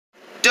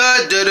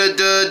da da da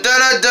da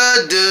da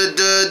da da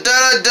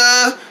da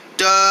da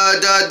da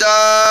da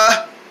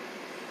da.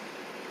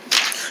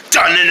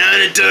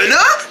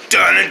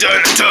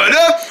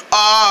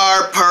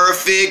 Our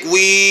perfect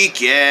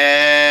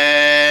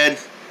weekend.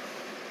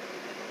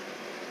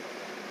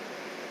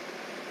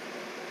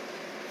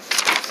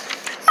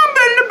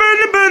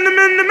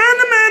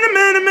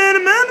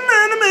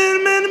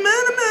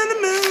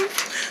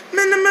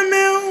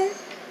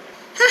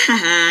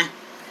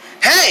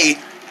 Hey,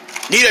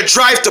 need a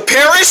drive to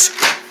Paris?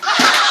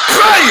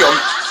 Bam!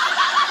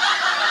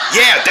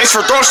 Yeah, thanks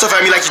for throwing stuff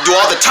at me like you do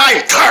all the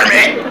time,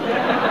 Carmen.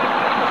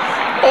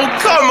 Oh,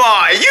 come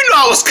on. You know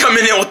I was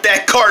coming in with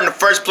that car in the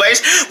first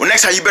place. Well,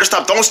 next time you better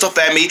stop throwing stuff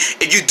at me.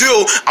 If you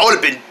do, I would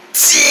have been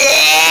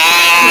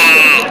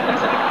dead.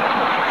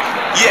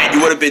 Yeah,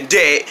 you would have been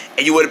dead,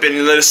 and you would have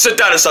been let us sit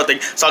down or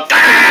something. So,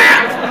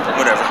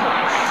 whatever.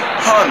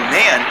 Oh,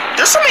 man.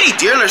 There's so many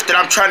dealers that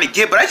I'm trying to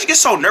get, but I just get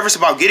so nervous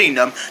about getting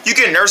them. You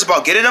get nervous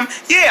about getting them?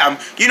 Yeah.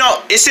 You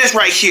know, it says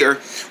right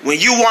here, when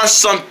you want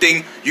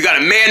something, you got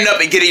to man up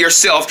and get it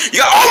yourself. You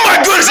got, oh,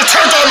 my goodness, it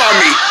turned on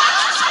me.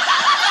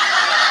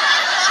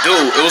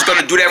 Dude, it was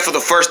gonna do that for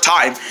the first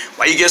time.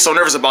 Why you get so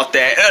nervous about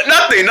that?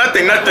 Nothing.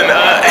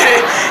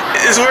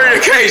 It's a weird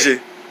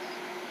occasion.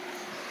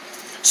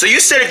 So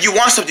you said if you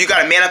want something, you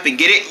gotta man up and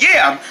get it?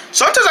 Yeah,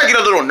 sometimes I get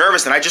a little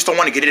nervous and I just don't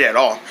want to get it at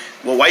all.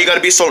 Well, why you gotta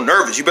be so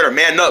nervous? You better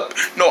man up.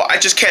 No, I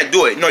just can't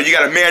do it. No, you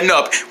gotta man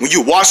up. When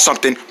you want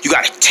something, you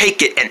gotta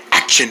take it in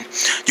action.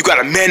 You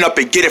gotta man up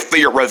and get it for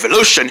your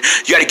revolution.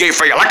 You gotta get it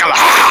for your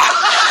lakalaha.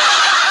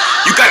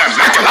 You gotta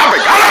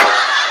makalabagala.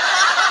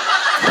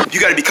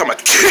 You gotta become a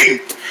king.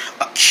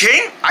 A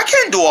king? I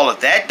can't do all of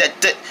that.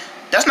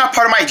 That's not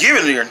part of my gear.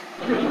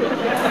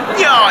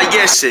 Yeah,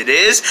 yes it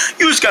is.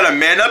 You just gotta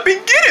man up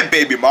and get it,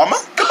 baby mama.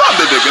 Come on,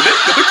 baby. Come on.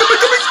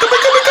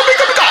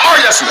 Oh,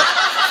 yes, no.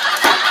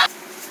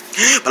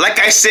 But like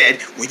I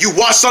said, when you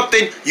want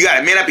something, you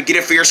gotta man up and get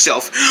it for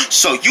yourself.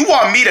 So you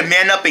want me to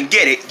man up and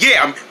get it?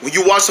 Yeah, when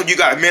you want something, you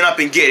gotta man up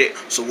and get it.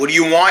 So what do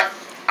you want?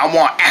 I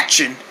want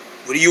action.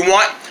 What do you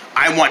want?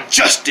 I want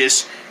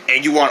justice.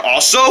 And you want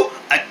also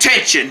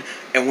attention.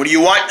 And what do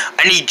you want?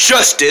 I need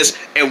justice.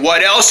 And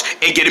what else?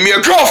 And getting me a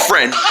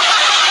girlfriend.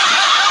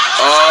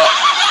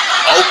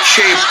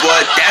 Okay,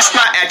 but that's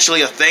not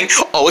actually a thing.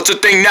 Oh, it's a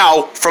thing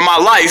now for my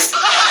life.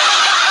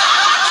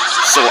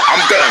 So I'm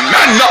gonna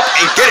man up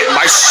and get it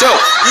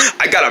myself.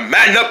 I gotta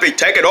man up and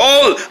take it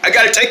all. I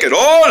gotta take it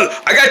all.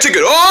 I gotta take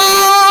it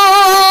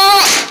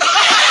all.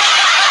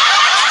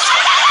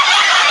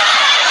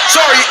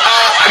 Sorry,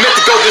 I meant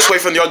to go this way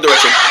from the other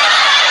direction.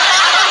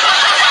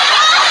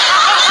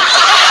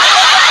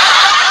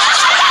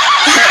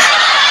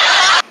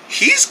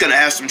 He's gonna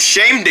have some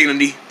shame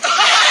dignity.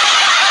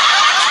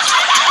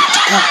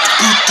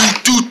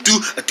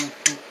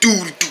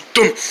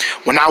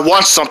 When I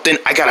want something,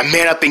 I gotta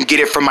man up and get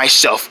it for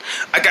myself.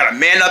 I gotta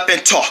man up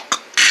and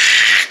talk.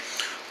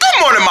 Good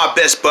morning, my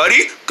best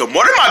buddy. Good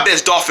morning, my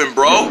best dolphin,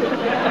 bro.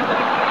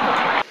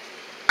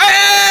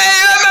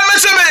 Hey,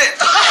 wait a minute.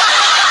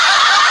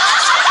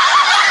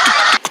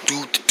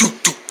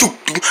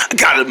 I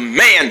gotta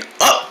man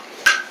up.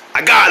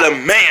 I gotta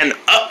man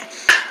up.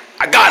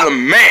 I gotta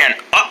man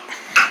up.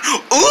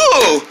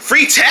 Ooh,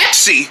 free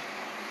taxi.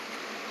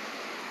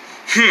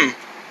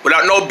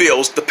 Without no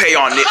bills to pay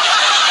on it.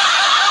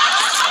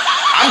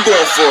 I'm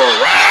going for a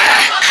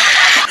ride.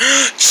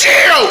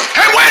 Chill!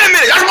 Hey, wait a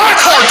minute! That's my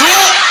car, dude!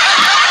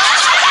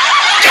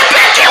 Get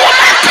back here with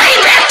my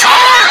payback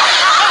car!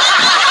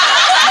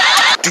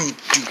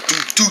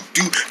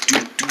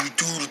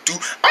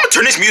 I'm gonna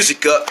turn this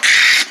music up.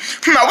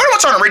 What do I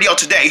turn on the radio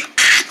today?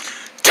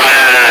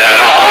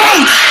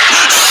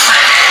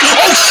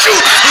 Oh shoot!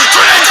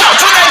 Turn that down!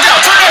 Turn that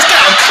down! Turn that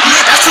down!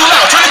 That's too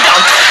loud! Turn it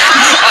down!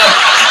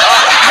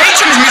 How do you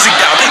turn this music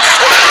down?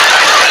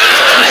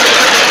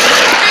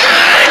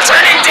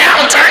 Turn it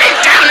down! Turn it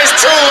down! It's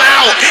too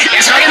loud!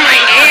 It's hurting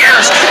my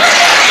ears!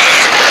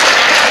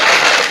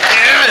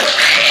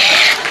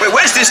 Wait,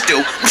 what does this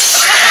do?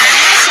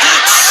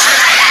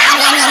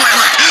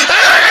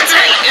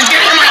 It's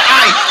getting in my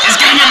eye! It's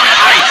getting in my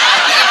eye!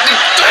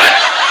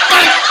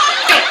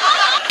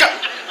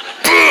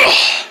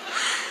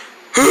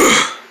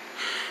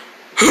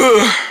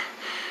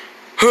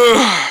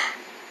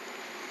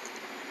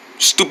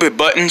 Stupid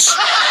buttons.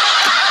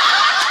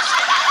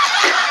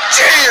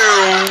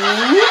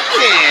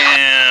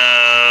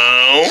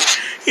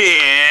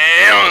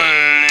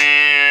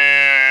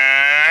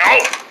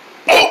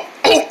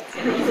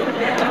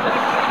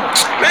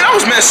 Man, I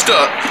was messed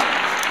up.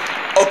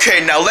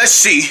 Okay, now let's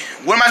see.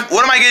 What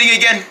am I getting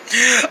again?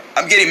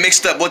 I'm getting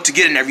mixed up what to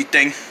get and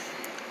everything.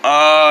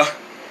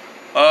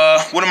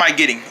 What am I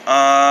getting?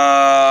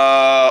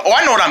 Oh,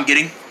 I know what I'm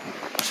getting.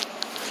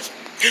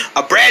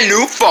 A brand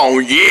new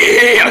phone,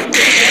 yeah!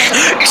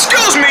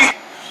 Excuse me!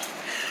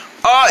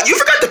 You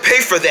forgot to pay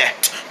for that.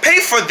 Pay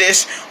for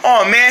this.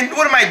 Oh, man,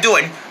 what am I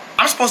doing?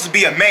 I'm supposed to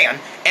be a man,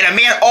 and a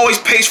man always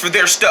pays for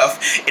their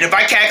stuff. And if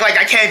I can't act like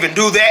I can't even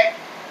do that,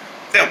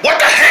 then what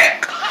the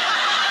heck?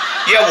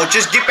 Yeah, well,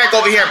 just get back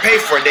over here and pay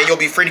for it, then you'll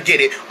be free to get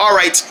it. All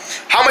right.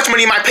 How much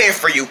money am I paying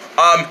for you?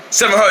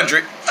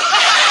 700.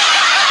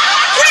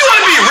 What do you want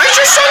to be rich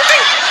or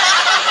something?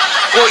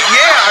 Well,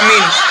 yeah, I mean,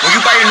 when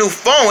you buy a new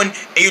phone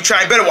and you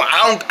try better, well,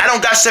 I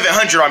don't got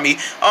 700 on me.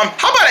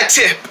 How about a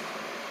tip?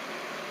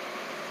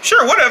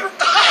 Sure, whatever.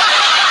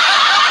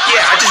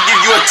 Yeah, I just give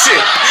you a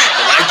tip.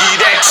 And when I give you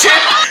that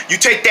tip, you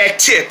take that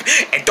tip.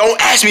 And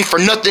don't ask me for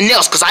nothing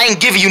else, because I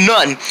ain't giving you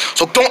none.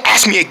 So don't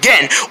ask me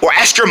again, or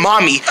ask your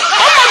mommy.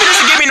 My mommy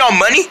doesn't give me no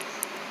money.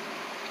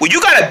 Well,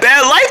 you got a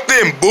bad life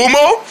then,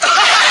 Boomo.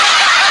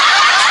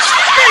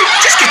 Hey,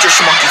 just get your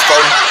schmucky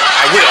phone.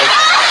 I will.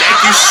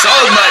 Thank you so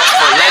much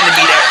for lending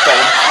me that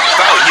phone.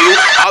 Without you,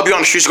 I'll be on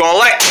the streets going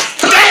like,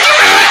 thank you,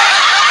 man.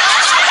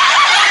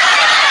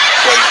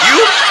 Well,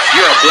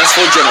 you're a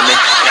blissful gentleman,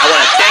 and I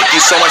want to thank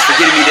you so much for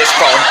getting me this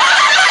phone.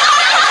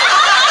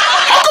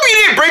 How come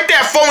you didn't break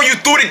that phone when you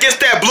threw it against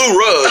that blue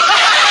rug?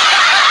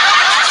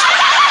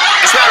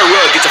 It's not a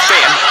rug, it's a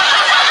fan.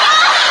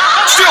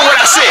 Still what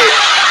I said.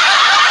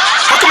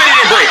 How come it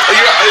didn't break?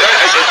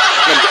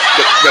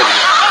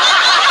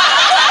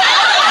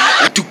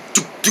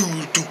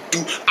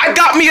 I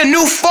got me a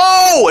new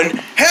phone!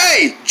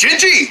 Hey,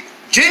 Gingy!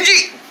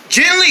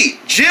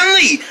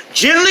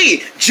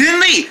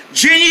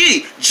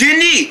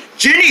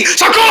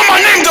 Stop calling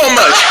my name so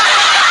much!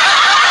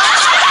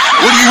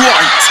 What do you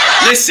want?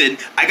 Listen,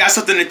 I got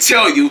something to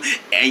tell you,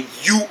 and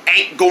you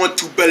ain't going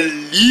to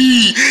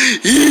believe.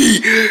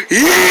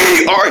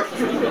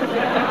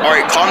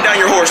 Alright, calm down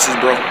your horses,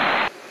 bro.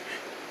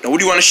 Now, what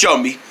do you want to show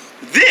me?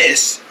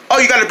 This. Oh,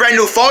 you got a brand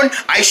new phone?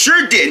 I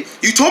sure did.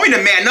 You told me to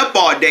man up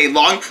all day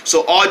long,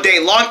 so all day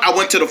long I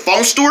went to the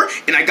phone store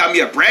and I got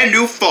me a brand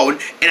new phone,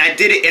 and I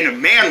did it in a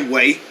man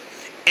way.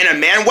 In a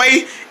man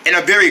way? In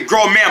a very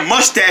grown man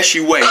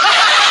mustachy way.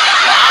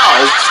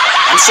 Wow.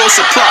 I'm so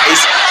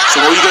surprised. So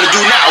what are you gonna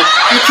do now?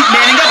 I'm gonna keep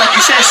manning up like you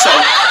said so.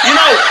 You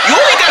know, you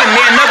only gotta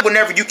man up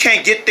whenever you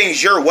can't get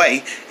things your way.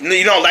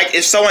 You know, like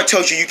if someone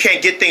tells you you can't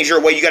get things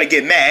your way, you gotta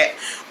get mad.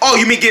 Oh,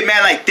 you mean get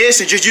mad like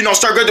this and just, you know,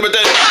 start going with the...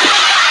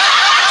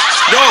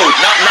 No,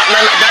 not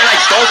like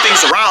throw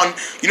things around.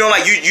 You know,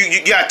 like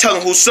you gotta tell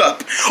them who's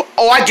up.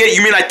 Oh, I get it.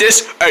 You mean like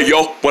this? Hey,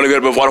 yo, wanna get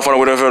a bit of water,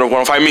 wanna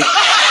fight me?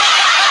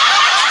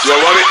 You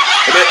wanna rub it?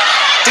 A bit?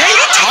 Dang,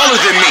 you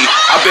taller than me.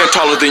 I've been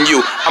taller than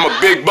you. I'm a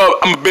big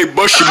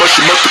bushy. That's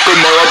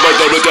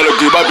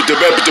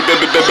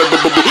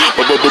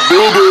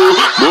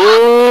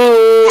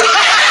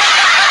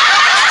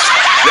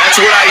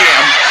what I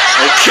am.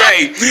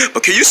 Okay,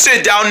 but can you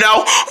sit down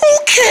now?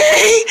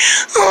 Okay.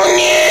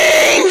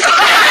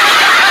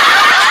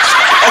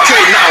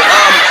 Okay, now,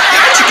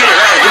 to get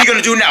around, what are you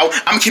gonna do now?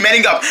 I'm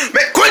commanding up.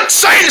 Man, quit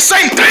saying the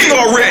same thing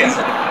already.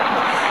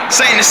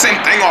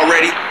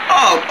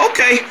 Oh,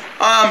 okay.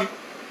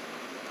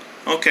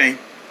 Okay.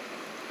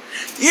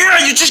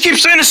 Yeah, you just keep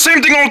saying the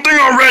same thing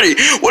already.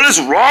 What is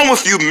wrong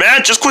with you,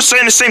 man? Just quit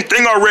saying the same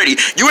thing already.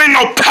 You ain't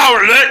no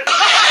powerlet.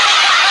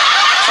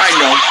 I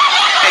know.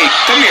 Hey,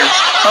 come here.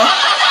 Huh?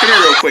 Come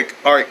here real quick.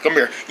 Alright, come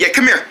here. Yeah,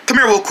 come here. Come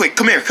here real quick.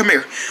 Come here.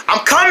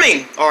 I'm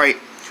coming. Alright.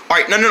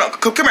 No.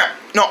 Come here.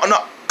 No.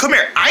 Come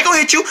here. I ain't gonna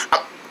hit you.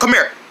 Come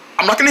here.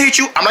 I'm not gonna hit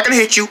you.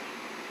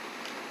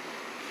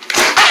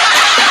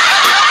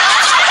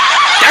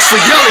 That's for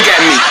yelling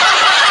at me.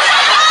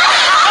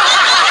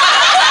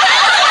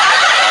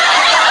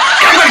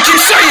 And I'm gonna keep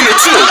saying it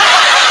too.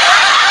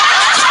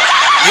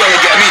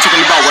 Yelling at me,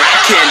 talking about what I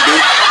can do.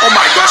 Oh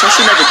my gosh, I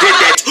should never did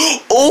that.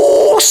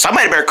 Oh,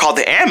 somebody better call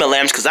the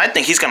ambulance, because I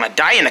think he's gonna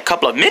die in a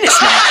couple of minutes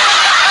now.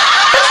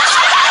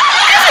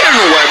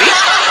 Don't worry.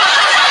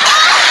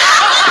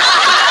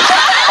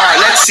 Alright,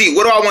 let's see.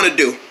 What do I want to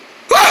do?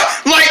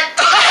 Light!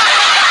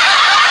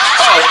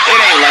 Oh, it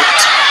ain't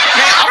light.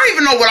 Man, I don't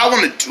even know what I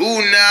want to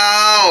do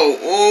now.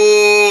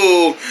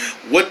 Oh,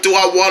 what do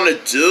I want to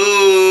do?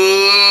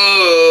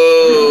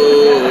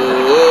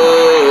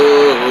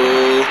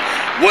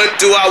 What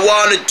do I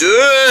want to do?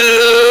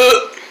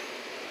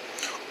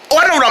 Oh,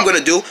 I know what I'm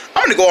gonna do.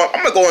 I'm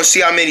gonna go and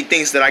see how many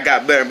things that I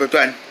got better. But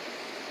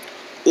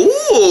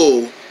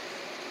ooh,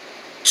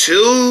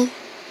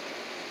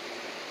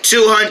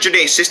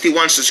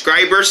 261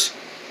 subscribers.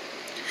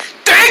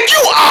 Thank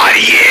you,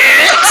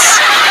 audience.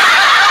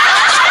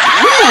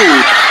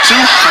 Ooh,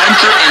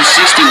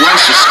 261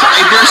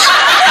 subscribers.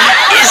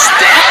 Is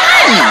that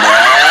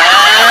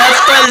enough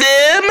for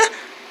them?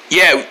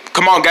 Yeah,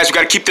 come on, guys. We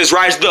gotta keep this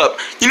rised up.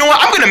 You know what?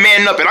 I'm gonna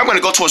man up and I'm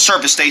gonna go to a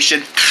service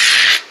station.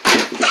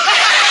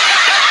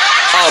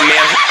 Oh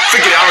man,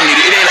 forget it. I don't need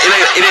it.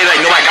 It ain't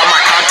like nobody got my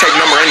contact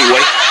number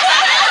anyway.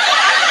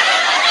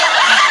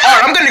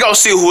 Alright, I'm gonna go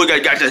see who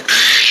got this.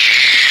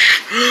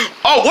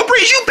 Oh, what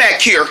brings you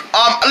back here?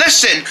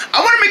 Listen, I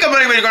want to make up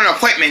money when you go on an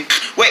appointment.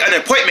 Wait, an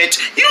appointment?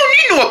 You don't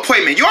need no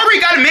appointment. You already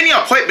got many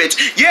appointments.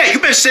 Yeah,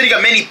 you've been setting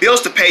up many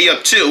bills to pay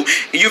up too,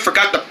 and you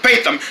forgot to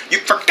pay them.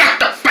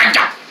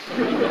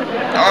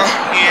 Oh,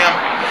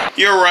 yeah.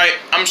 You're right.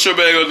 I'm sure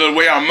better go the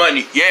way on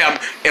money. Yeah,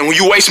 and when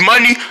you waste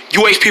money,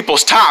 you waste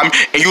people's time,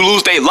 and you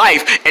lose their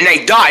life, and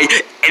they die,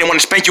 and they want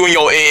to spank you in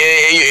your...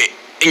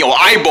 in your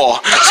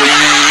eyeball. So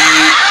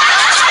you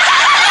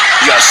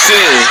got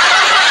sin.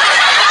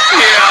 Yeah,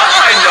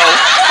 I know.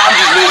 I'm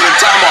just losing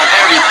time on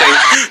everything.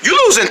 You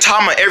losing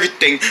time on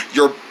everything.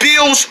 Your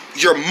bills,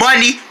 your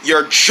money,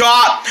 your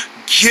job.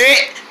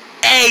 Get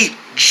a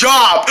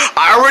job.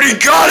 I already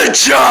got a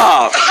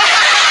job.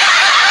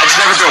 I just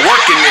never been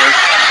working there.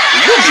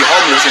 You're gonna be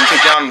homeless and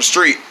kicked down on the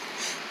street.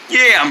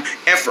 Yeah,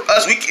 and for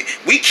us,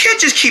 we can't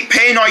just keep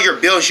paying all your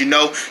bills, you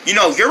know. You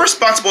know, you're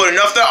responsible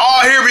enough that,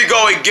 oh, here we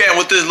go again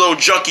with this little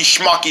junkie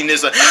schmuckiness.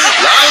 La la la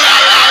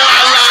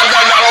la la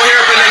la. Don't hear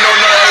up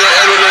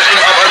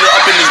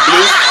in this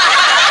blue.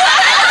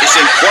 It's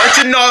important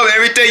to know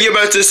everything you're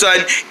about to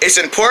son. It's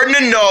important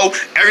to know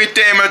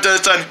everything about to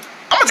son.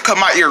 I'm about to cut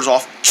my ears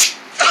off.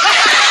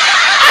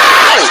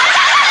 Ow!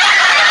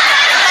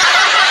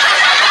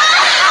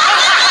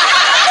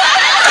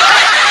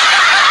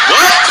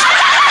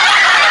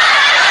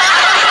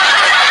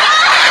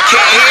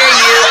 Can't hear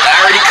you.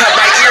 I already cut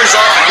my ears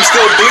off. I'm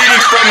still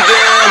bleeding from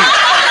them.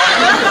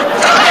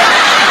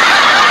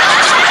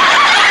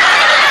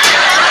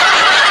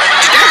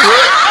 Did that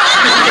hurt?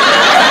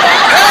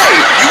 Hey,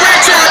 you ran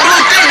to that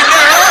blue thing. Did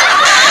that hurt?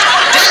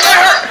 Did that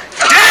hurt?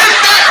 Did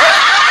that hurt?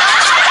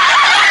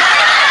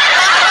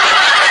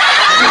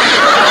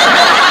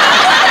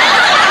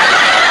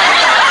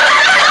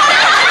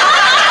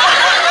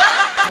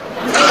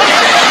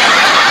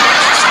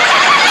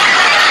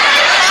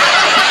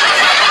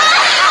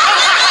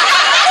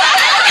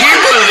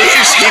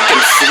 He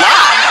can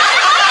fly.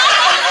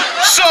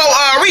 So,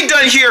 are we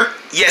done here?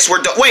 Yes,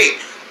 we're done.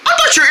 Wait, I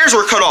thought your ears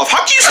were cut off.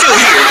 How can you still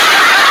hear?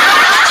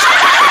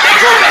 They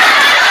grow back.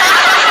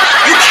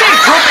 You can't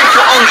grow back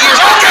your own ears.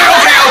 Okay,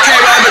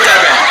 well, I'm that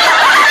bad.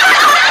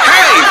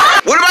 Hey,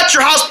 what about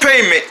your house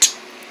payment?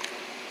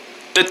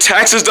 The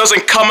taxes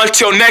doesn't come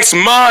until next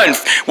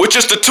month, which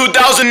is the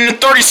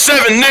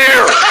 2037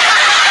 there.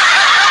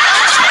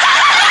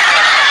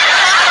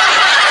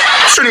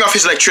 I'm turning off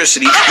his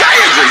electricity. Yeah, I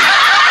agree.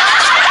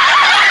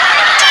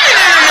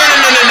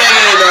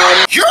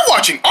 You're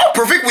watching Our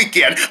Perfect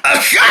Weekend.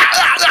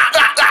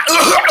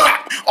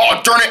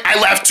 Oh, darn it, I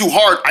laughed too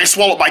hard. I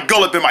swallowed my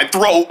gullet in my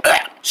throat.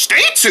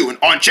 Stay tuned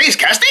on Jay's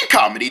Casting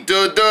Comedy.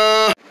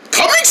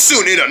 Coming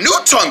soon in a new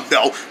tongue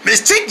belt,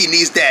 Miss Tinky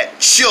needs that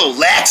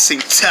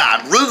chillaxing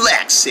time,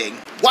 relaxing.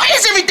 Why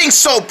is everything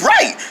so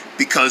bright?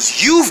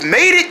 Because you've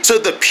made it to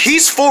the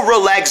peaceful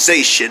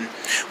relaxation.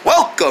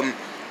 Welcome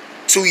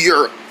to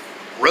your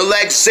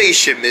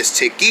relaxation, Miss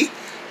Tinky,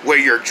 where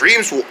your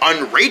dreams will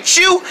unrate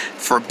you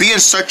for being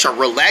such a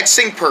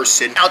relaxing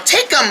person. Now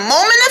take a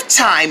moment of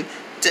time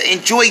to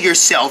enjoy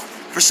yourself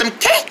for some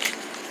cake.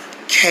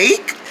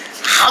 Cake?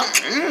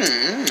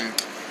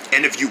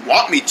 And if you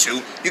want me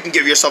to, you can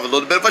give yourself a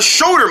little bit of a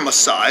shoulder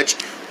massage.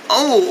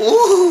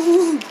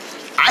 Oh,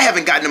 I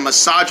haven't gotten a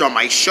massage on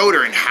my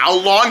shoulder in how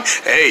long?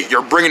 Hey,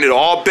 you're bringing it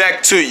all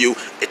back to you.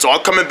 It's all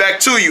coming back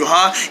to you,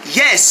 huh?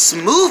 Yes,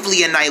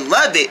 smoothly, and I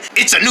love it.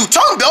 It's a new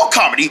tongue belt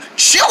comedy,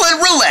 Chill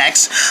and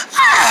Relax.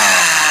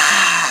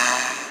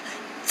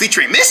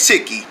 Featuring Miss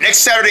Tinky, next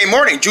Saturday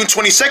morning, June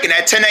 22nd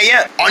at 10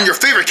 a.m. on your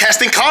favorite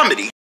casting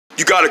comedy.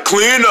 You gotta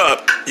clean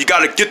up. You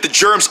gotta get the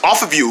germs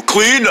off of you.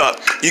 Clean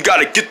up. You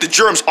gotta get the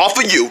germs off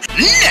of you.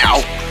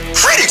 Now,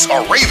 critics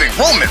are raving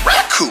Roman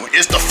Raccoon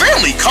is the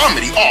family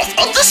comedy off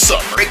of the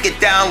summer. Break it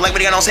down like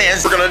when you got no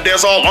hands. We're gonna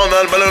dance all on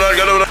the...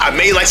 I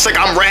made like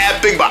I'm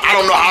rapping, but I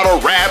don't know how to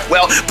rap.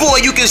 Well,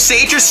 boy, you can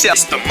say it yourself.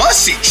 It's the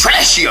must-see,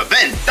 trashy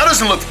event. That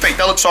doesn't look fake.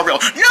 That looks all real.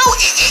 No,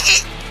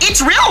 it's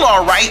real,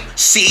 all right.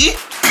 See?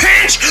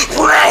 Pinch.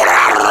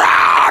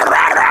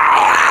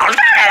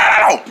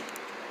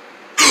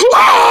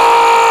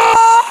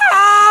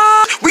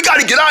 We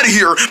gotta get out of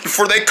here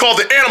before they call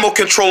the animal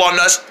control on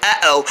us.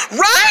 Uh-oh.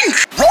 Run!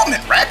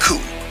 Roman Raccoon,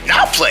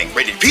 now playing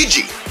rated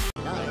PG.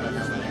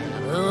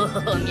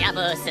 Oh, mia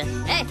boss.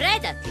 Hey,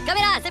 Fred,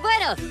 camera, c'est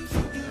bueno.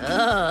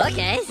 Oh,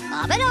 okay.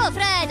 Vámonos,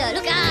 Fred,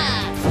 look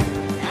out.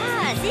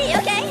 Ah, sí,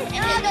 okay.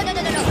 No, Fred,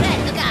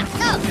 look out.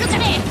 No, look at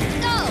me.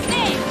 No,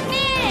 me.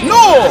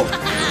 No!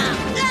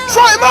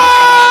 Try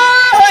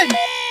mine!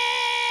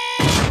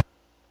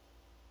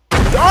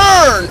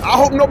 Darn! I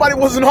hope nobody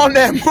wasn't on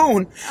that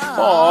moon.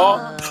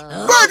 Aww.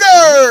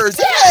 Burgers!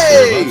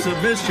 Hey! Lots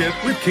of mischief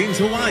with King's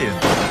Hawaiian.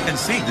 And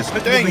see,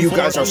 dang, you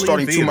guys are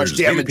starting too much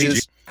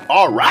damages.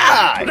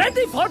 Alright!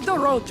 Ready for the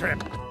road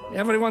trip.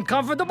 Everyone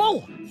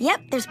comfortable?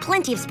 Yep, there's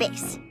plenty of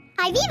space.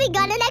 I've even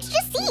got an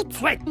extra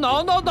seat. Wait,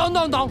 no.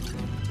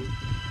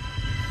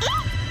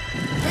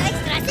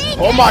 Extra seat.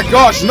 Oh my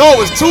gosh,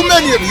 no, it's too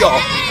many of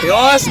y'all. It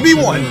all has to be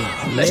one.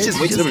 Let's just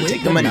wait till we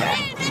take them a nap.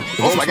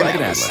 Volkswagen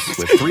Atlas.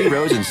 With 3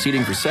 rows and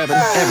seating for 7,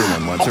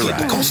 everyone wants a ride.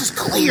 The coast is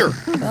clear.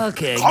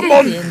 Okay, come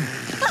on.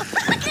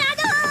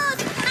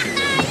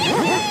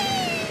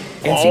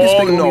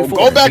 Oh no,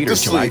 go back to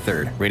July sleep.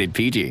 3rd, rated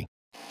PG.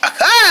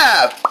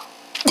 Aha!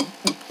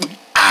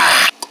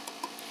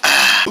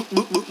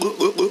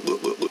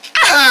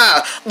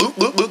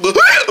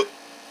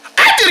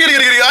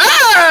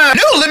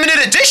 New limited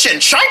edition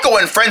Chico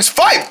and Friends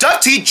 5 Duff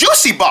Tea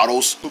Juicy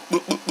Bottles.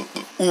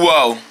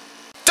 Whoa.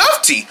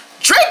 Duff Tea,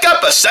 drink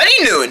up a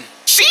sunny noon.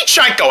 See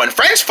Chico and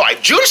Friends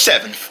 5, June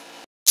 7th.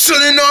 So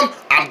then,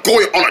 I'm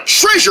going on a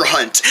treasure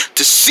hunt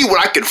to see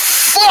what I can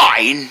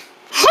find.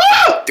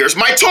 Huh! There's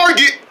my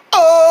target.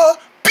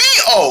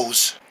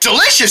 B.O.'s.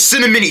 Delicious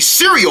cinnamon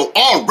cereal,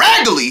 all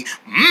raggedy.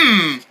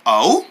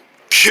 Oh?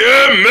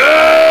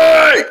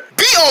 Kimmy!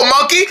 B.O.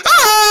 monkey!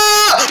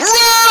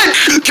 Run!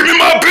 Give me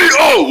my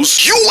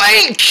B.O.s! You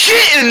ain't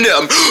getting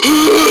them!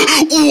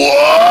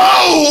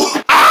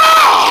 Whoa!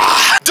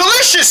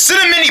 Delicious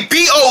cinnamon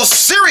B.O.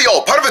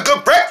 cereal, part of a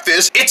good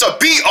breakfast. It's a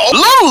B.O.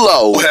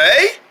 Lolo,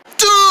 hey?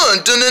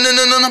 Dun dun dun dun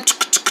dun dun.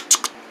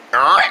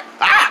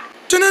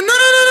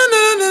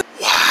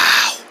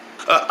 Wow.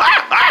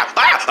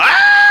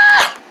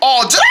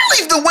 Oh, did I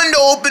leave the window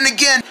open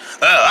again?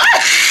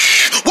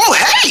 Whoa,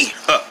 hey!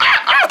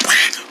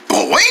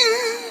 Boing!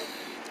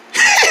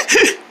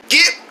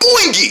 Get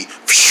boingy!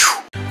 Phew.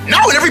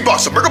 Now in every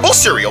box of Burger Bowl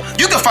cereal,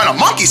 you can find a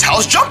Monkey's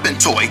House jumping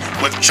toy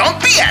with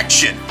jumpy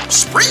action.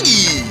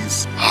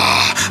 Springies!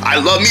 I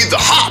love me the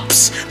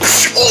hops.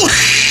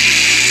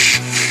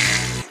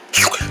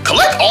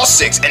 Collect all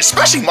 6 and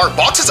specially marked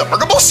boxes of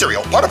Burger Bowl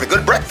cereal, part of a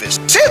good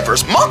breakfast. Ted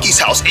vs. Monkey's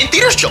House in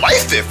theaters July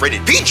 5th,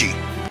 rated PG.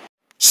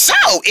 So,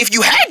 if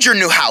you had your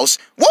new house,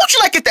 what would you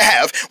like it to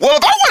have? Well,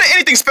 if I wanted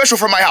anything special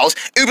for my house,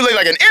 it would be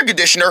like an air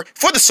conditioner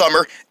for the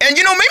summer, and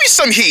maybe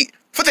some heat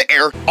for the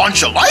air on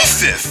July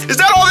 5th. Is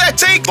that all that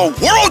take? The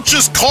world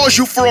just calls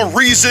you for a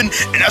reason,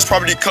 and that's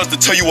probably because to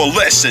tell you a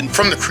lesson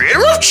from the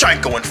creator of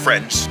Chico and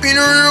Friends. The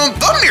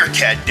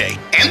Meerkat Day,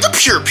 and the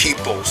Pure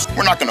Peoples.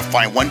 We're not gonna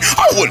find one.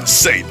 I wouldn't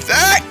say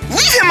that.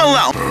 Leave him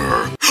alone.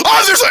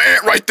 Oh, there's an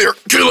ant right there.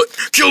 Kill it,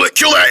 kill it,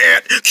 kill that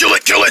ant. Kill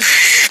it, kill it.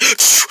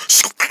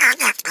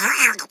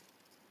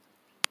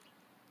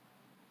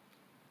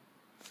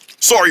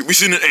 Sorry, we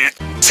seen an ant.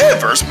 Ted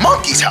vs.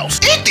 Monkey's House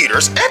in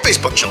theaters and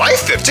Facebook July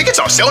 5th. Tickets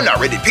on sale now,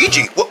 rated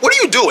PG. What are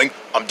you doing?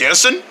 I'm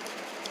dancing.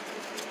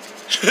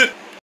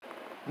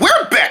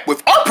 We're back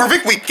with our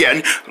perfect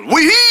weekend.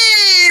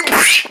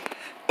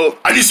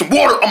 I need some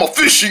water. I'm a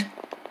fishy.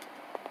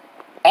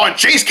 On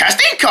Jay's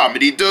Casting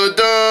Comedy. Da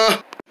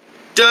da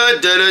da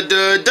da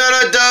da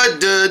da da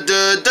da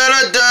da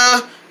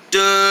da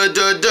da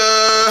da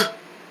da.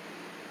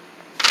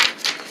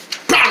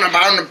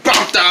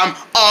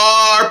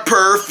 Our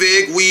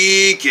perfect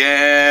weekend.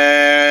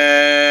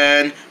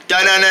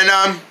 Da da da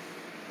da.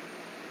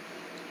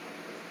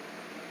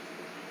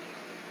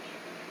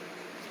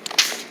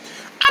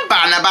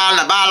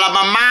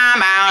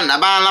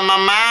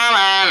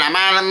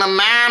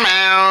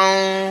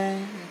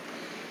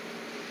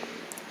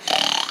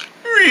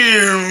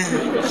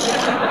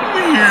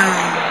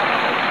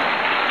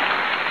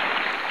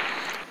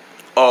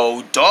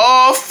 Oh,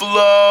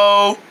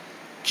 Dolflo.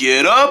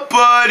 Get up,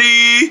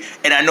 buddy.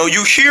 And I know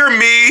you hear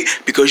me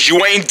because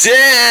you ain't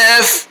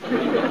deaf.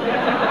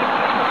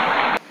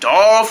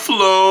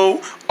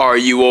 Dolflo, are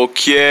you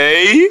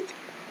okay?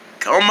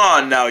 Come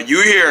on now,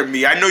 you hear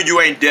me. I know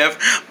you ain't deaf.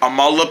 I'm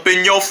all up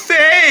in your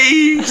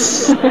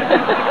face. You know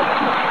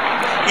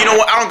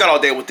what? I don't got all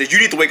day with this. You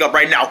need to wake up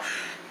right now.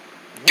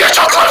 Get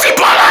your clumsy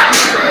butt up!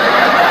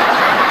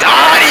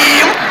 Got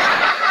him!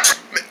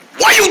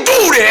 Why you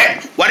do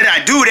that? Why did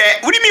I do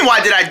that? What do you mean, why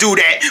did I do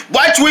that?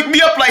 Why'd you wake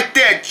me up like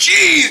that?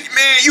 Jeez,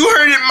 man, you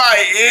hurt in my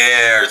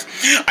ears.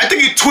 I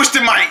think you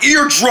twisted my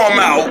eardrum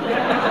out.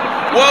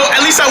 Well,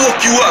 at least I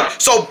woke you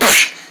up, so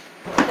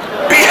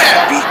be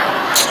happy.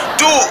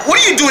 Dude, what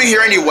are you doing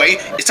here anyway?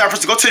 It's time for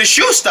us to go to the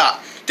shoe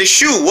stop. The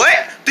shoe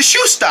what? The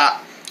shoe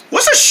stop.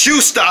 What's a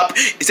shoe stop?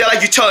 Is that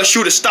like you tell a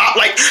shoe to stop?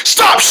 Like,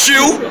 stop,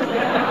 shoe!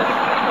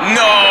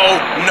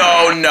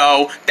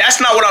 No. That's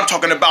not what I'm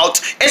talking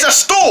about. It's a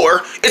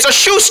store. It's a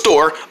shoe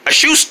store. A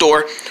shoe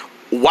store.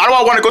 Why do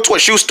I want to go to a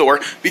shoe store?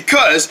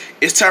 Because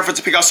it's time for us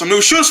to pick out some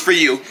new shoes for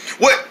you.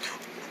 What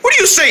are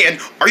you saying?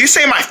 Are you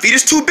saying my feet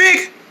is too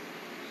big?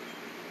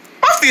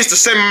 My feet is the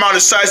same amount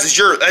of size as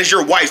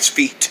your wife's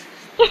feet.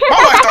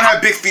 My wife don't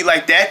have big feet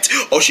like that.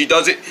 Oh, she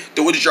does it?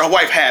 Then what does your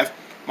wife have?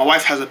 My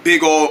wife has a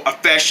big old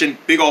fashioned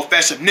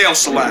nail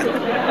salon.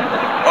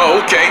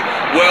 Oh, okay.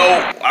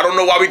 Well, I don't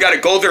know why we gotta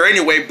go there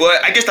anyway,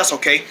 but I guess that's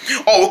okay.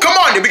 Oh, well, come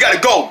on, then we gotta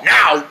go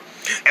now.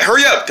 And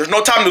hurry up, there's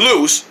no time to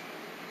lose.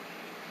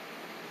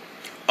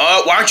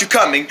 Why aren't you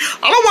coming?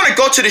 I don't want to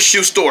go to the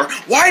shoe store.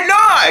 Why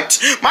not?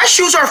 My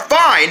shoes are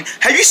fine.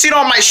 Have you seen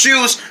all my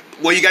shoes?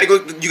 Well, you gotta go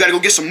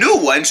get some new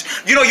ones.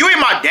 You know, you ain't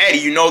my daddy,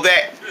 you know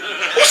that.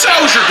 Who said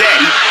I was your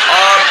daddy?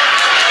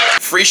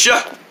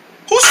 Freesia?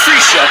 Who's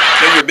Freesia?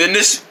 Name your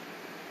business.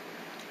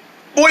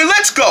 Boy,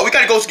 let's go. We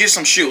gotta go get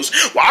some shoes.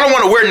 Well, I don't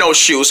want to wear no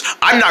shoes.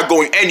 I'm not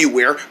going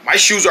anywhere. My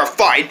shoes are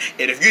fine.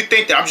 And if you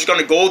think that I'm just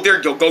gonna go there,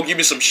 go give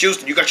me some shoes,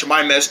 then you got your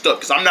mind messed up.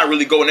 Because I'm not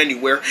really going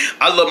anywhere.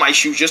 I love my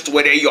shoes just the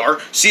way they are.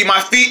 See my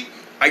feet?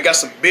 I got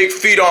some big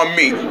feet on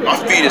me. My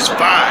feet is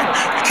fine.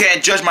 You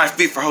can't judge my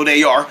feet for how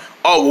they are.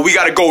 Oh, well, we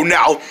gotta go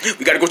now.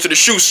 We gotta go to the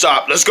shoe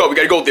shop. Let's go. We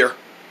gotta go there.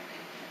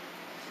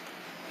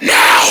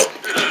 Now!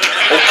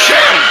 Okay,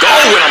 I'm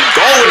going.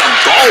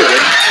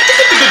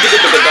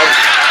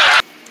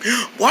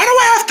 Why do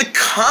I have to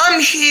come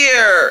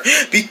here?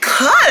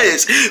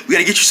 Because we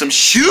gotta get you some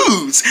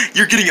shoes.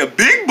 You're getting a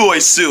big boy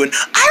soon.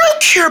 I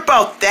don't care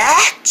about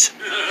that.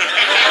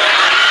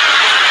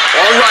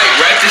 Alright,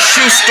 we're at the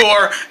shoe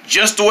store,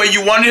 just the way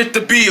you wanted it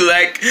to be,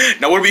 like.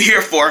 Now what are we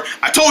here for?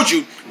 I told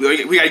you,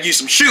 we gotta use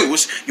some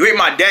shoes. You ain't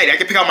my daddy, I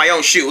can pick out my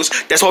own shoes.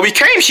 That's why we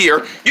came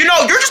here. You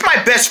know, you're just my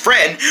best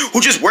friend who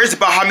just worries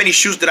about how many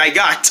shoes that I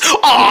got.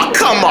 Oh,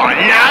 come on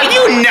now,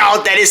 you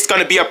know that it's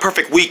gonna be a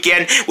perfect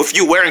weekend with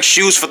you wearing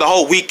shoes for the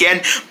whole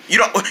weekend.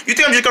 You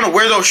think I'm just gonna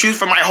wear those shoes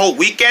for my whole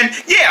weekend?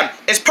 Yeah,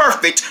 it's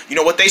perfect. You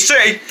know what they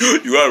say,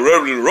 you gotta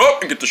rub it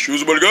up and get the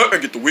shoes about to go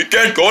and get the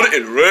weekend going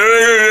and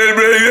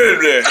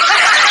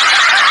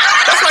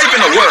that's not even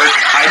a word.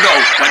 I know.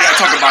 Why did I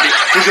talk about it?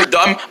 Because you're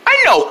dumb? I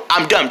know.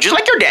 I'm dumb, just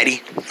like your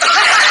daddy.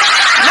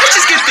 Let's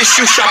just get this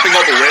shoe shopping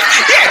over with.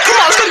 Yeah, come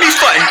on. It's going to be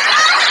fun.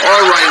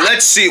 All right,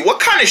 let's see. What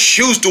kind of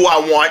shoes do I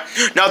want?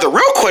 Now, the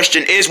real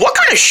question is, what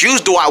kind of shoes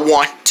do I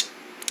want?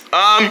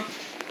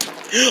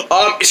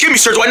 Excuse me,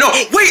 sir. Do I know?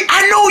 Wait,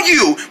 I know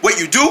you. Wait,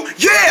 you do?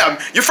 Yeah.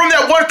 You're from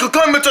that one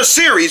Kakamata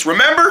series,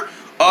 remember?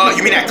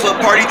 You mean that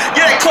club party?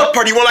 Yeah, that club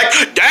party. We're like,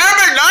 damn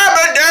it,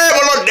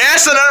 we're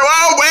dancing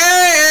around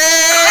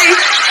way.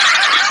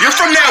 You're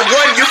from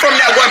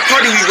that one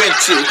party we went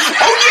to.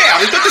 Oh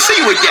yeah, it's good to see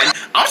you again.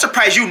 I'm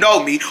surprised you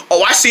know me.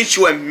 Oh, I seen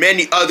you in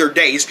many other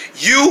days.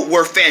 You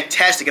were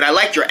fantastic, and I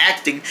liked your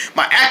acting.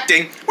 My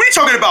acting? What are you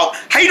talking about?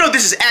 How you know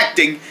this is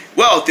acting?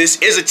 Well,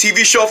 this is a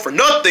TV show for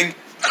nothing.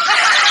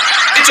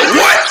 It's a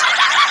what?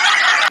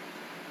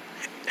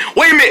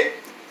 Wait a minute.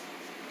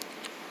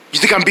 You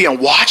think I'm being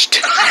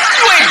watched?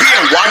 You ain't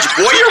being watched,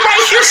 boy. You're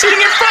right here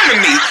sitting in front of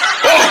me.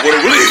 Oh, what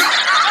a relief.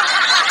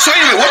 So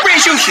anyway, what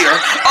brings you here?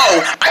 Oh,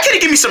 I came to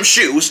give me some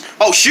shoes.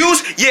 Oh,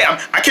 shoes? Yeah,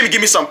 I came to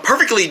give me some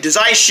perfectly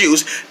designed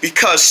shoes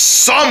because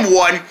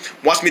someone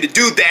wants me to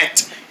do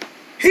that.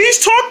 He's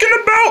talking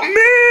about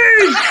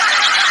me.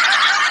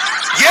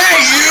 Yeah,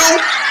 you.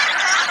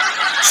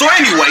 So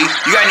anyway,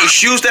 you got any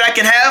shoes that I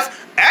can have?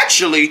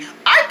 Actually,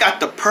 I got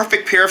the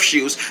perfect pair of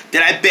shoes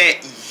that I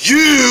bet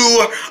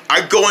you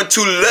are going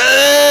to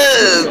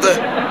love.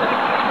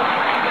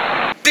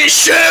 Then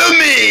show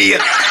me.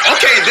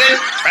 Okay, then,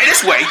 right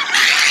this way.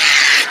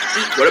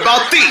 What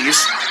about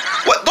these?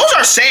 What? Those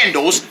are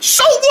sandals.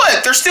 So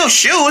what? They're still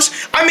shoes.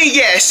 I mean,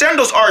 yeah,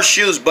 sandals are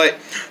shoes, but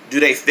do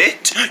they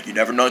fit? You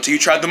never know until you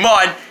try them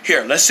on.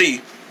 Here, let's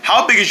see.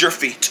 How big is your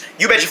feet?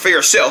 You bet you for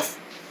yourself.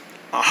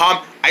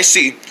 I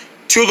see.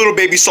 2 little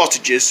baby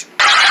sausages.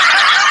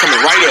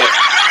 Coming right up.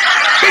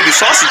 Baby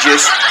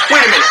sausages?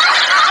 Wait a minute.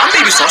 I'm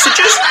baby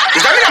sausages?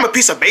 Does that mean I'm a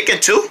piece of bacon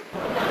too?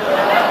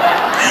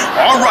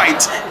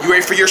 Alright, you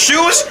ready for your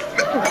shoes?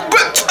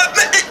 But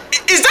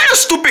is that a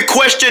stupid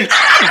question?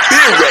 I've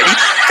been ready.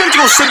 Can't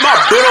you go sit my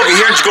butt over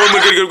here and just go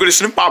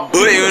sit my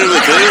butt?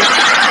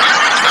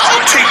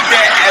 I'll take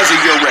that as a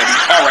you're ready.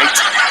 Alright.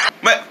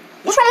 But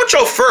what's wrong with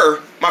your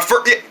fur? My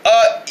fur,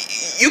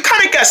 you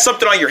kind of got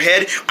something on your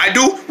head. I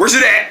do? Where's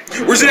it at?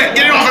 Where's it at?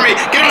 Get it off of me.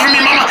 Get it off of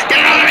me, mama. Get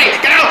it off of me.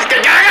 Get it off.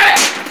 Get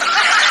it.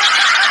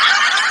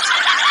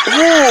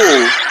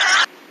 Ooh.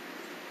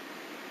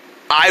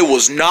 I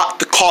was not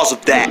the cause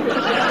of that. Man,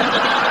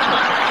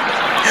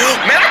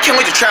 I can't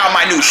wait to try out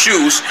my new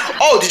shoes.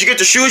 Oh, did you get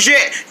the shoes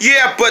yet?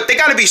 Yeah, but they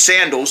gotta be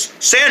sandals.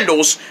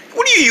 Sandals?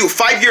 What are you,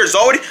 5 years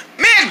old?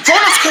 Man,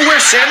 grown-ups can wear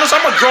sandals.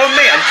 I'm a grown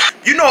man.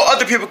 You know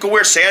other people can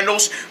wear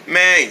sandals?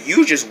 Man,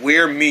 you just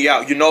wear me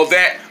out. You know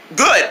that?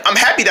 Good. I'm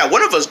happy that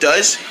one of us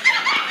does.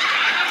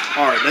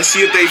 Alright, let's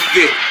see if they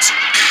fit.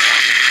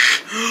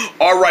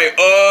 Alright,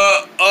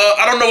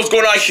 I don't know what's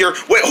going on here.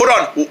 Wait, hold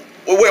on. Wait,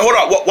 hold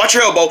on. Watch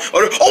your elbow.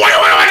 Oh, wait.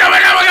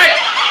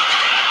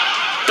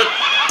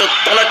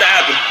 Don't let that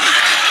happen.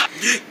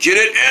 Get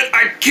it in.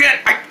 I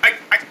can't.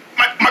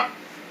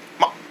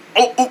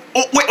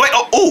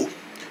 Oh.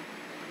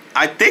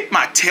 I think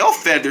my tail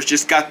feathers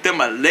just got them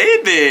a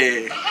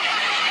living.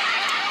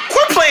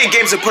 Quit playing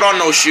games and put on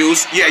those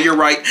shoes. Yeah, you're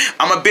right.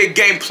 I'm a big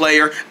game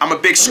player. I'm a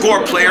big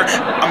score player.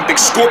 I'm a big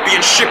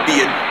scorpion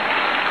shipian.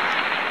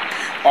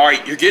 All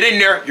right, you're getting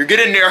there. You're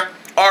getting there.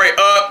 All right,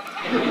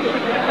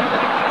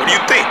 what do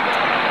you think?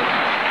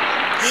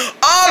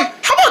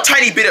 How about a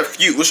tiny bit of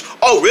fuse?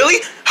 Oh,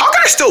 really? How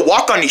can I still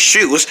walk on these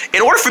shoes?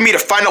 In order for me to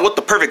find out what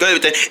the perfect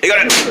everything, you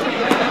gotta...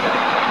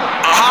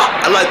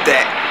 I like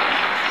that.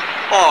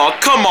 Oh,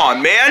 come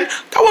on, man.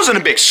 That wasn't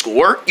a big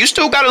score. You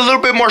still got a little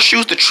bit more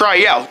shoes to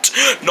try out.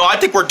 No, I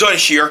think we're done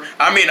here.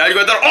 I mean, oh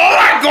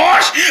my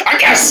gosh! I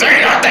can't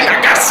say nothing.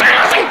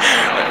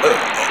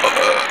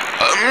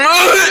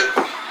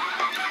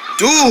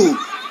 Dude,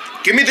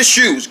 give me the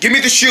shoes. Give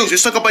me the shoes.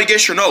 It's stuck up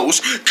against your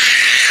nose.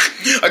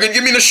 I can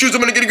give me the shoes.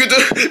 I'm gonna get the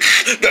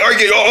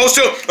hold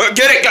still.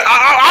 Get it.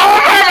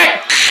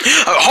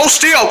 Hold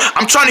still.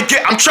 I'm trying to.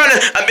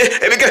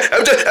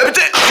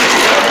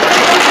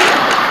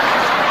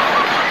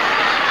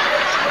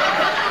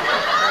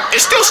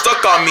 It's still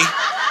stuck on me.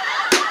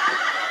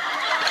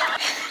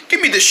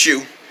 Give me the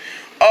shoe.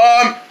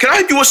 Can I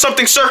help you with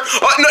something, sir?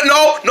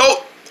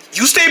 No.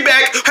 You stay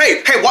back.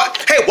 Hey,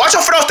 watch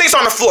out for those things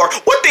on the floor.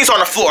 What things on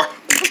the floor?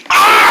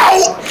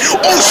 Ow!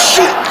 Oh,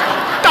 shoot!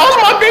 That was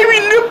my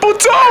baby nipple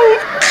toe.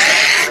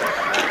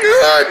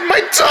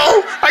 My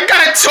toe. I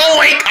got a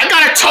toe ache. I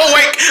got a toe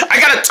ache. I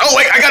got a toe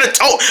ache. I got a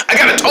toe. I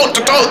got a toe.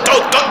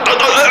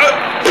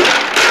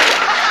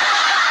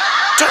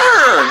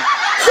 Darn.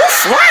 Who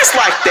flies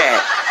like that?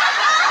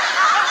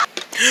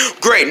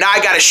 Great. Now I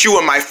got a shoe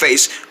in my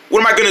face. What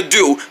am I gonna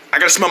do? I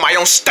gotta smell my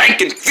own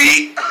stinking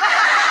feet.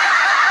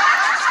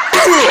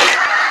 Oh.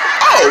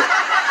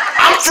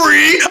 I'm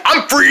free.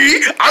 I'm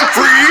free. I'm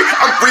free.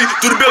 I'm free.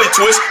 Do the belly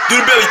twist. Do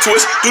the belly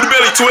twist. Do the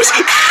belly twist.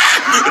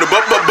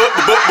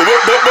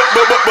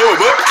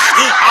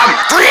 I'm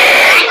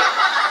free.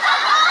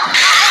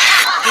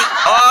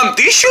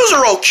 These shoes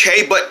are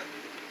okay, but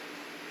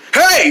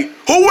hey,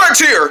 who works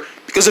here?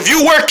 Because if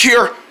you work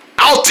here,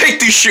 I'll take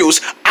these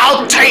shoes.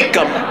 I'll take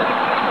them.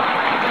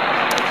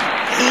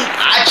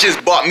 I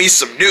just bought me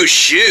some new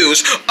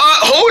shoes.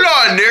 Hold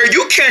on there.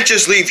 You can't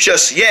just leave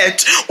just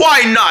yet.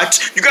 Why not?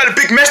 You got a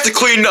big mess to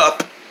clean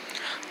up.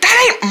 That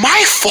ain't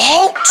my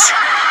fault.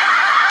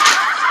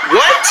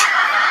 What?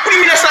 What do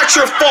you mean that's not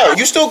your fault?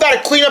 You still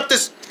gotta clean up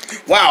this.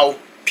 Wow.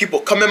 People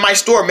come in my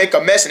store, make a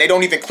mess, and they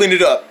don't even clean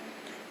it up.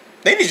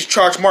 They need to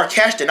charge more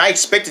cash than I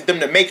expected them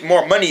to make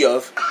more money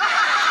of.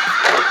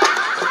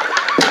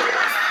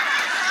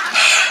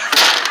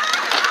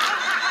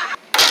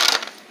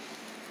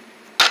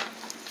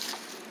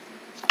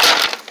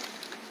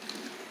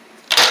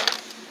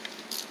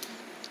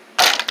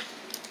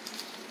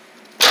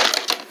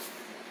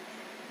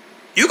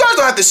 You guys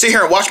don't have to sit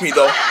here and watch me,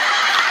 though.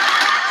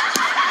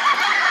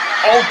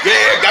 Oh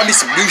yeah, got me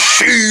some new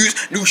shoes,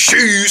 new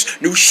shoes,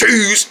 new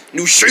shoes,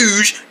 new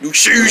shoes, new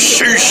shoes,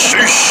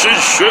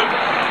 shoes.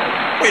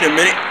 Wait a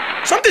minute,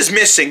 something's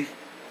missing.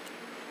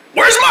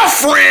 Where's my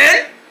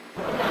friend?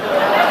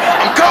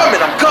 I'm coming.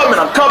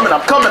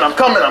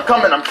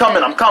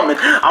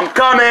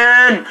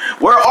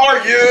 Where are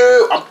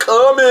you? I'm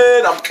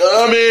coming.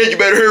 You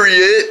better hurry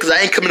it, cause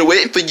I ain't coming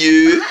waiting for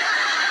you.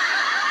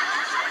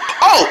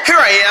 Oh, here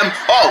I am.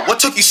 Oh, what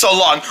took you so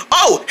long?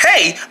 Oh,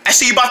 hey, I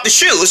see you bought the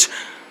shoes.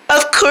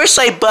 Of course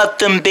I bought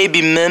them,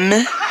 baby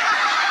mama.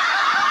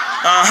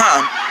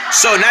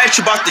 So now that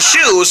you bought the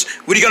shoes,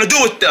 what are you gonna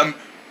do with them?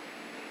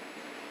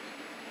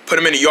 Put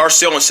them in a yard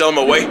sale and sell them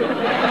away?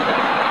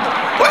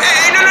 Well,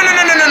 hey,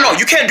 no,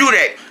 you can't do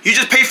that. You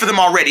just paid for them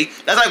already.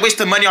 That's like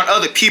wasting money on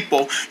other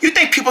people. You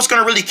think people's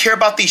gonna really care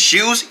about these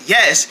shoes?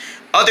 Yes,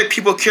 other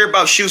people care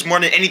about shoes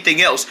more than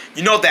anything else.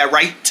 You know that,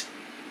 right?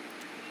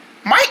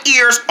 My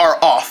ears are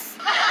off.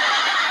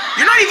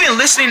 You're not even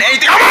listening to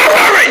anything I'm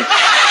wearing.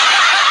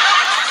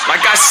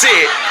 Like I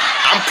said,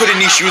 I'm putting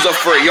these shoes up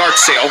for a yard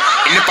sale.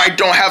 And if I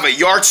don't have a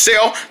yard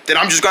sale, then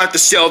I'm just gonna have to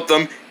sell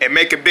them and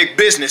make a big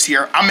business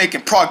here. I'm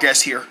making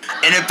progress here.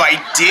 And if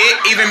I did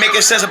even make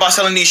a sense about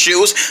selling these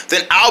shoes,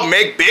 then I'll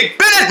make big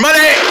business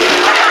money.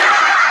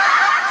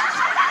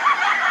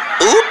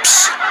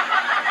 Oops.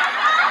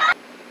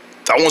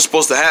 That wasn't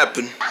supposed to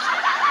happen.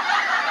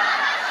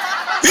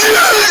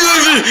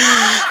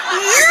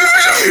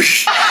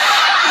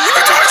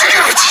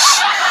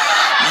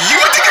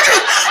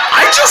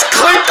 I just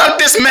cleaned up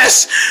this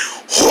mess.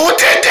 Who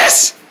did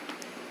this?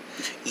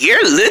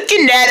 You're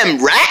looking at him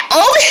right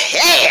over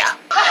here.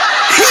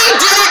 He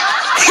did it.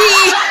 He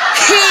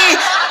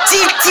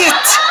did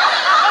it.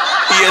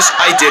 Yes,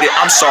 I did it.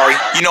 I'm sorry.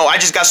 You know, I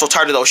just got so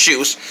tired of those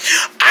shoes.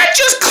 I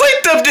just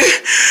cleaned up the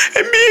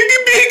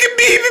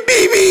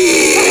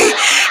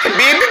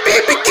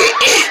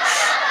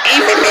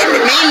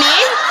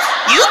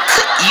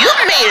You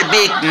made a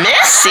big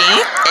mess,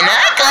 and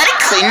I gotta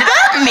clean it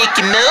up,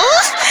 Mickey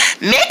Mouse.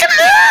 Make a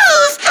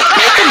move!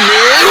 Make a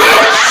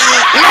move!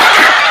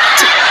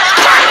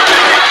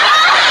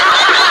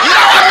 No,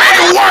 I made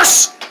it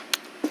worse!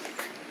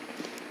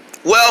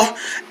 Well,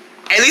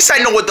 at least I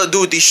know what to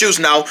do with these shoes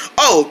now.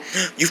 Oh,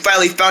 you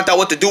finally found out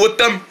what to do with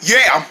them?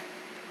 Yeah.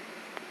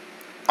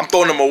 I'm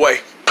throwing them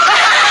away.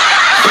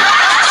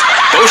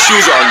 Those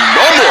shoes are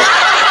no more.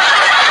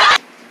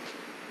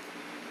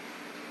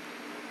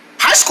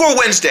 High Score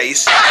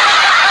Wednesdays.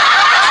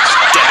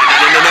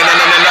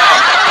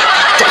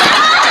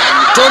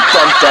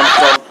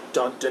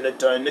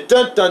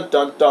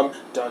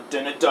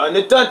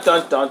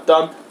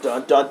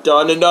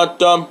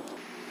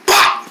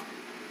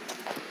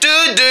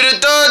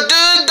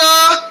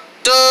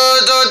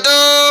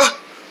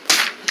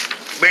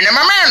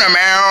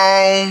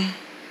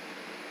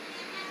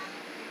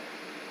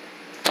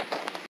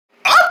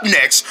 Up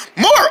next,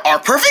 more Our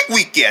Perfect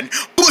Weekend,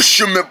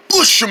 Bushmen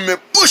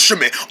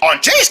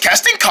on Jay's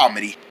Casting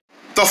Comedy.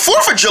 The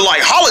 4th of July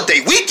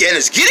holiday weekend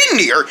is getting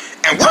near,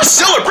 and we're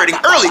celebrating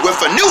early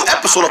with a new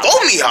episode of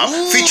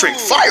Omiha featuring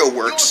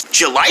fireworks.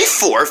 July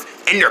 4th,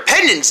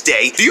 Independence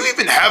Day. Do you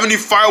even have any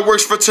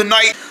fireworks for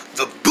tonight?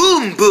 The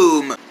Boom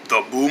Boom.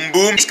 The Boom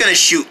Boom is gonna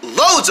shoot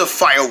loads of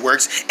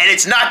fireworks, and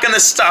it's not gonna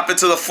stop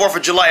until the 4th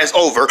of July is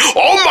over.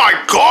 Oh my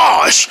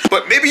gosh!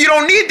 But maybe you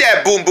don't need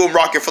that Boom Boom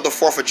rocket for the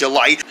 4th of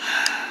July.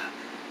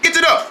 Get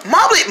it up.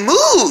 Moblet,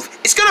 move.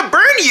 It's gonna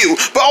burn you.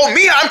 But oh,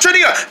 Mia, I'm trying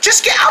to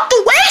just get out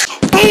the way.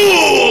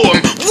 Boom!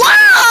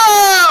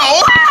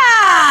 Wow!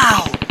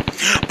 Wow!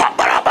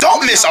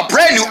 Don't miss a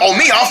brand new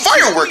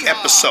firework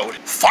episode.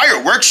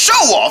 Firework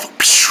show-off.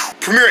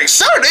 Premiering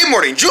Saturday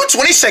morning, June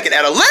 22nd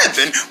at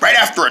 11, right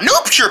after a new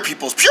Pure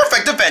People's Pure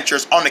Effect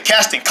Adventures on the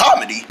Casting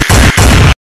Comedy.